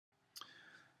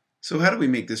So how do we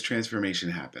make this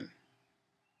transformation happen?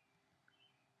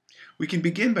 We can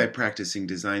begin by practicing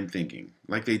design thinking,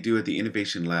 like they do at the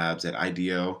innovation labs at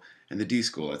IDEO and the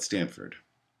D-School at Stanford.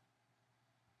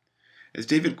 As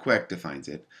David Queck defines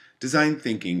it, design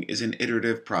thinking is an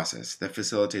iterative process that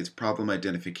facilitates problem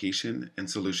identification and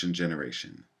solution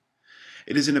generation.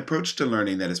 It is an approach to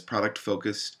learning that is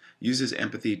product-focused, uses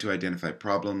empathy to identify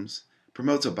problems,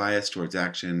 promotes a bias towards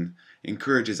action,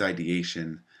 encourages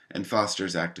ideation, and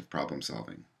fosters active problem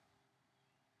solving.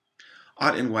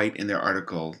 Ott and White, in their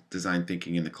article, Design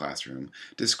Thinking in the Classroom,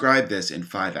 describe this in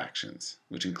 5 actions,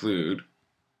 which include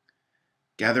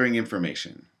gathering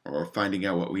information, or finding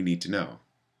out what we need to know,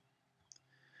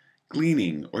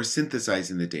 gleaning or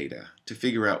synthesizing the data to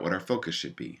figure out what our focus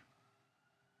should be,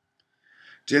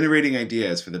 generating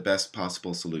ideas for the best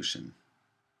possible solution,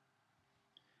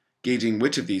 gauging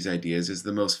which of these ideas is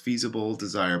the most feasible,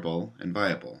 desirable, and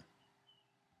viable,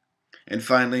 and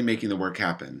finally making the work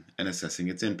happen and assessing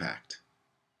its impact.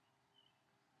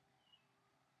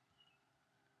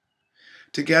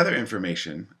 To gather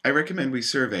information, I recommend we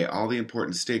survey all the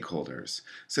important stakeholders,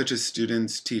 such as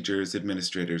students, teachers,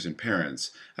 administrators, and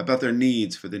parents, about their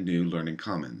needs for the new Learning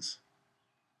Commons.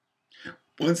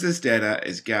 Once this data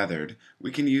is gathered, we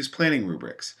can use planning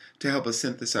rubrics to help us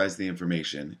synthesize the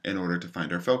information in order to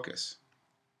find our focus.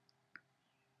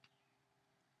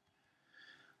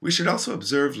 We should also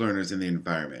observe learners in the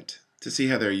environment to see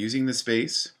how they're using the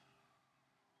space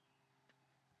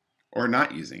or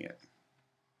not using it.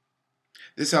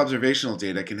 This observational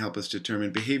data can help us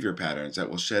determine behavior patterns that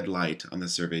will shed light on the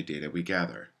survey data we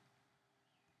gather.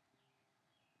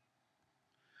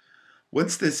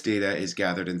 Once this data is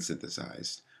gathered and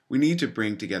synthesized, we need to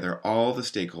bring together all the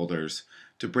stakeholders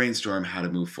to brainstorm how to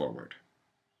move forward.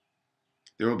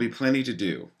 There will be plenty to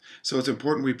do, so it's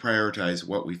important we prioritize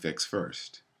what we fix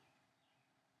first.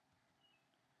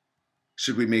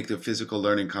 Should we make the physical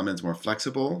learning commons more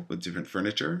flexible with different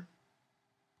furniture?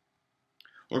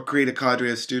 Or create a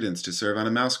cadre of students to serve on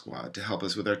a mouse squad to help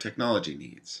us with our technology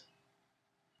needs?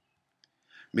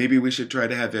 Maybe we should try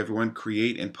to have everyone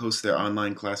create and post their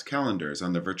online class calendars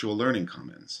on the virtual learning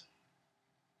commons.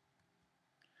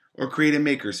 Or create a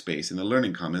makerspace in the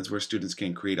learning commons where students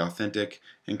can create authentic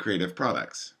and creative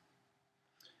products.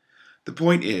 The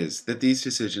point is that these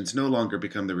decisions no longer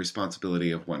become the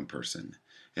responsibility of one person,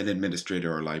 an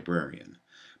administrator or librarian,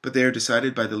 but they are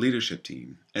decided by the leadership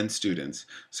team and students,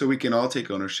 so we can all take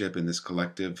ownership in this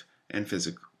collective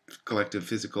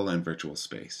physical and virtual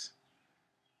space.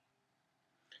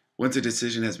 Once a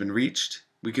decision has been reached,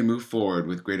 we can move forward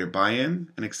with greater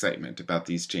buy-in and excitement about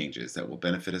these changes that will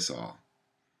benefit us all.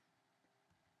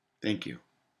 Thank you.